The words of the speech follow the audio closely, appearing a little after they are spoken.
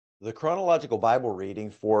The chronological Bible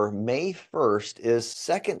reading for May 1st is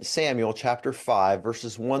 2 Samuel chapter 5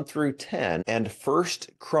 verses 1 through 10 and 1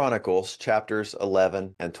 Chronicles chapters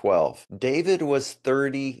 11 and 12. David was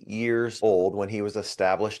 30 years old when he was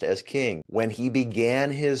established as king, when he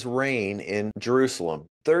began his reign in Jerusalem.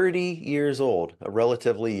 30 years old, a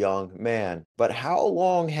relatively young man. But how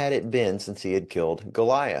long had it been since he had killed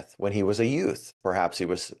Goliath when he was a youth? Perhaps he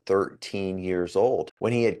was 13 years old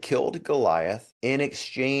when he had killed Goliath in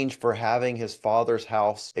exchange for having his father's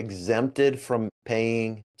house exempted from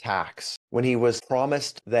paying tax, when he was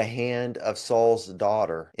promised the hand of Saul's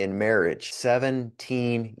daughter in marriage.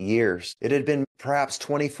 17 years. It had been perhaps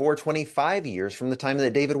 24, 25 years from the time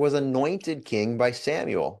that David was anointed king by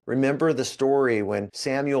Samuel. Remember the story when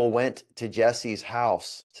Samuel went to Jesse's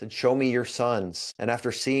house, said, "Show me your sons." And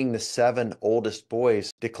after seeing the 7 oldest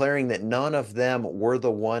boys, declaring that none of them were the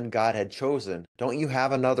one God had chosen, "Don't you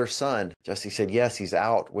have another son?" Jesse said, "Yes, he's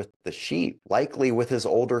out with the sheep, likely with his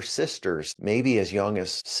older sisters, maybe as young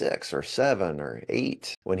as 6 or 7 or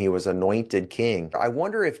 8 when he was anointed king." I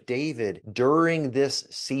wonder if David, during this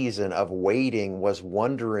season of waiting, was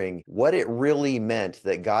wondering what it really meant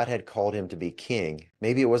that God had called him to be king.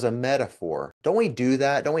 Maybe it was a metaphor. Don't we do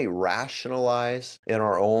that? Don't we rationalize in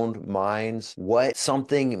our own minds what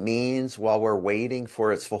something means while we're waiting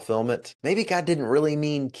for its fulfillment? Maybe God didn't really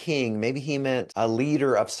mean king. Maybe he meant a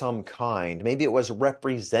leader of some kind. Maybe it was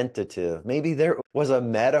representative. Maybe there was a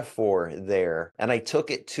metaphor there, and I took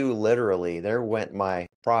it too literally. There went my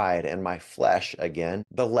pride and my flesh again.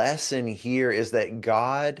 The lesson here is that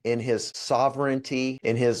God, in his sovereignty,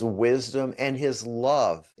 in his wisdom, and his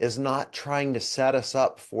love, is not trying to set us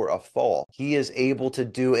up for a fall. He is able to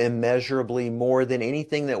do immeasurably more than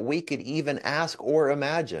anything that we could even ask or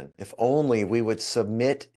imagine, if only we would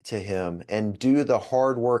submit to him and do the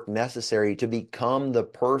hard work necessary to become the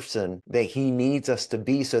person that he needs us to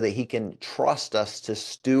be so that he can trust us to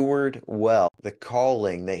steward well the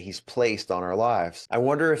calling that he's placed on our lives. I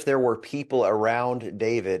wonder if there were people around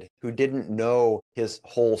David who didn't know his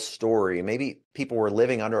whole story. Maybe people were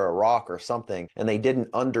living under a rock or something, and they didn't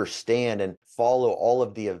understand and follow all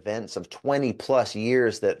of the events of 20 plus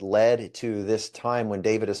years that led to this time when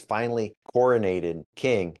David is finally coronated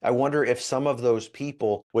king. I wonder if some of those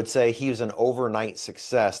people would say he was an overnight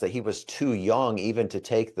success, that he was too young even to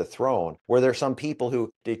take the throne. Were there some people who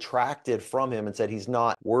detracted from him and said he's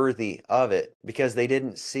not worthy of it because they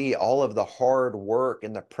didn't see all of the hard work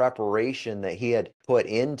and the preparation that he had put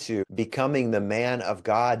into becoming the man of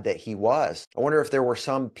God that he was? I wonder if there were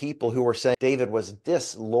some people who were saying David was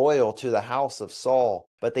disloyal to the house of Saul,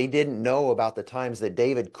 but they didn't know about the times that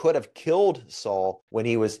David could have killed Saul when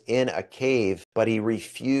he was in a cave, but he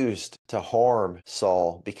refused to harm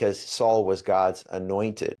Saul because Saul was God's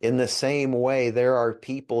anointed. In the same way, there are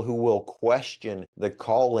people who will question the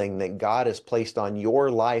calling that God has placed on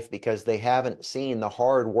your life because they haven't seen the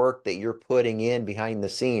hard work that you're putting in behind the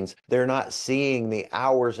scenes. They're not seeing the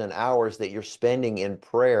hours and hours that you're spending in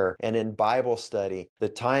prayer and in Bible study, the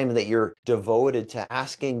time that you're devoted to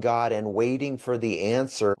asking God and waiting for the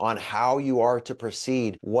answer on how you are to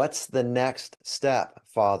proceed. What's the next step,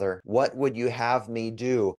 Father? What would you have me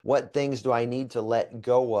do? What things do I need to let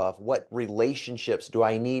go of? What relationships do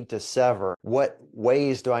I need to sever? What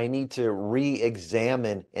ways do I need to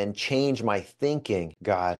re-examine and change my thinking,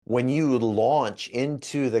 God? When you launch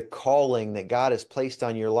into the calling that God has placed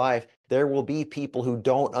on your life, there will be people who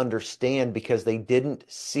don't understand because they didn't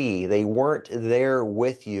see. They weren't there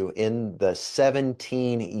with you in the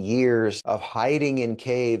 17 years of hiding in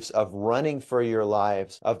caves, of running for your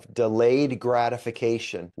lives, of delayed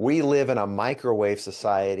gratification. We live in a microwave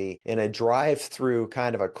society, in a drive-through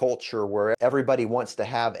kind of a culture where everybody wants to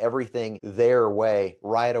have everything their way,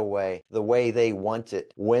 right away, the way they want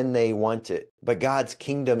it, when they want it. But God's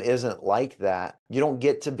kingdom isn't like that. You don't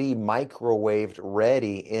get to be microwaved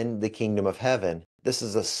ready in the kingdom of heaven. This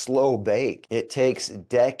is a slow bake. It takes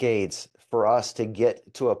decades for us to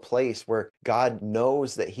get to a place where God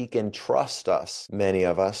knows that he can trust us, many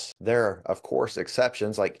of us. There are, of course,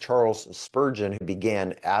 exceptions like Charles Spurgeon, who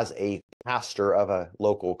began as a pastor of a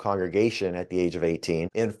local congregation at the age of 18.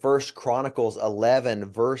 In 1 Chronicles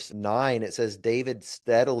 11, verse 9, it says, David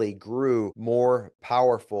steadily grew more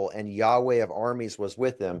powerful, and Yahweh of armies was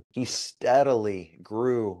with him. He steadily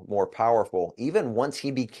grew more powerful. Even once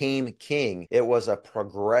he became king, it was a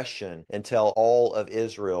progression until all of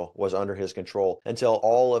Israel was under his control, until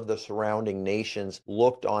all of the surrounding nations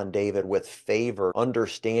looked on David with favor,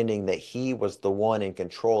 understanding that he was the one in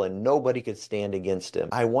control and nobody could stand against him.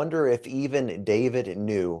 I wonder if even David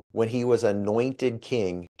knew when he was anointed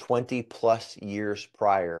king 20 plus years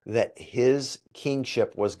prior that his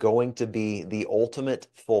kingship was going to be the ultimate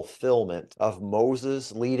fulfillment of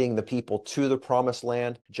Moses leading the people to the promised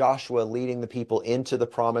land, Joshua leading the people into the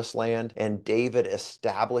promised land, and David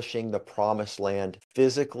establishing the promised land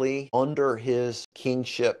physically under his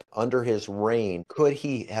kingship, under his reign. Could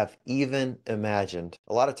he have even imagined?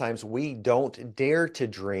 A lot of times we don't dare to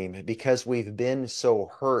dream because we've been so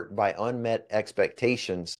hurt by unmet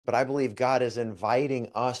expectations. But I believe God is inviting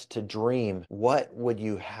us to dream. What would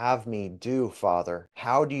you have me do, Father?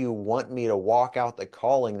 How do you want me to walk out the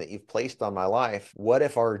calling that you've placed on my life? What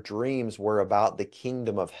if our dreams were about the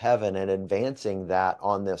kingdom of heaven and advancing that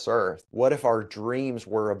on this earth? What if our dreams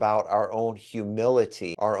were about our own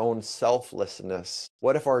humility, our own selflessness?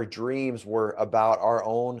 What if our dreams were about our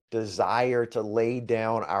own desire to lay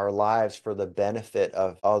down our lives for the benefit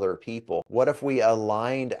of other people? What if we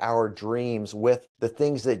aligned our dreams with the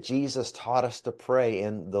things that Jesus taught us to pray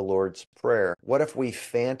in the Lord's Prayer? What if we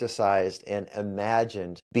fantasized and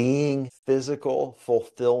imagined being physical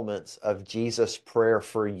fulfillments of Jesus' prayer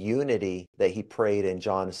for unity that he prayed in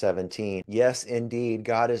John 17? Yes, indeed,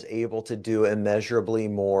 God is able to do immeasurably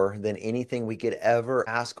more than anything we could ever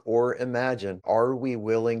ask or imagine. Are we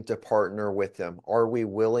willing to partner with him? Are we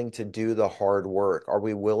willing to do the hard work? Are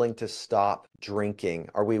we willing to stop drinking?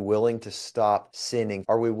 Are we willing to stop sinning?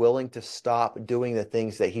 Are we willing to stop doing the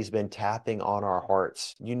things that he's been tapping on our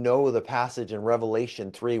hearts? You know the passage in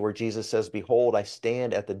Revelation 3 where Jesus says, "Behold, I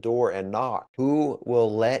stand at the door and knock. Who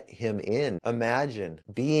will let him in?" Imagine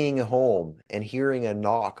being home and hearing a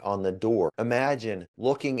knock on the door. Imagine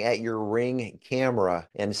looking at your Ring camera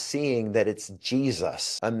and seeing that it's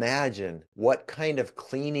Jesus. Imagine what kind of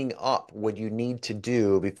cleaning up would you need to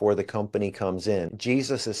do before the company comes in.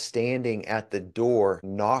 Jesus is standing at the door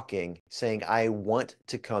knocking, saying, "I want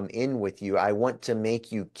to come in with you. I want to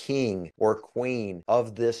make you king or queen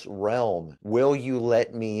of this realm. Will you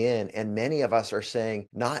let me in?" And many of us are saying,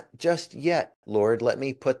 "Not just yet, Lord. Let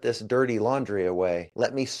me put this dirty laundry away.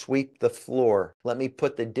 Let me sweep the floor. Let me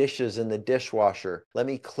put the dishes in the dishwasher. Let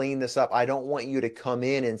me clean this up. I don't want you to come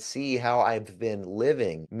in and see how I've been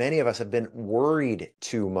living." Many of us have been worried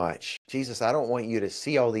too much. Jesus, I don't want you to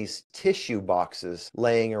see all these tissue boxes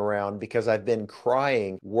laying around because I've been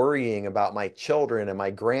crying, worrying about my children and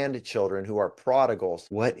my grandchildren who are prodigals.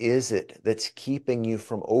 What is it that's keeping you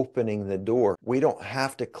from opening the door? We don't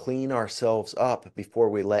have to clean ourselves up before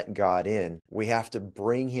we let God in. We have to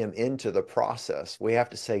bring him into the process. We have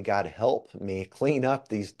to say, "God, help me clean up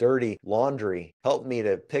these dirty laundry. Help me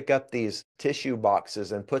to pick up these tissue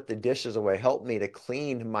boxes and put the dishes away. Help me to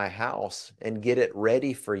clean my house and get it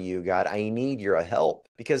ready for you, God. I need your help."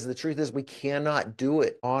 Because the truth is, we cannot do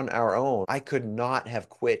it on our own. I could not have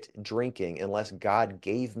quit drinking unless God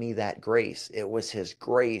gave me that grace. It was his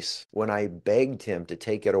grace when I begged him to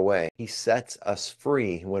take it away. He sets us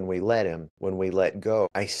free when we let him, when we let go.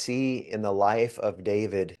 I see in the life of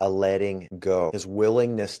David a letting go, his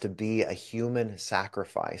willingness to be a human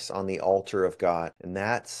sacrifice on the altar of God. And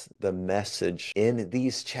that's the message in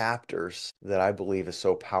these chapters that I believe is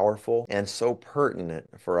so powerful and so pertinent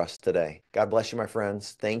for us today. God bless you, my friends.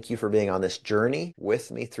 Thank you for being on this journey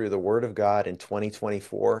with me through the Word of God in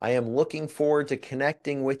 2024. I am looking forward to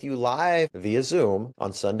connecting with you live via Zoom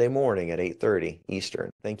on Sunday morning at 8:30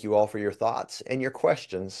 Eastern. Thank you all for your thoughts and your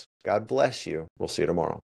questions. God bless you. We'll see you tomorrow.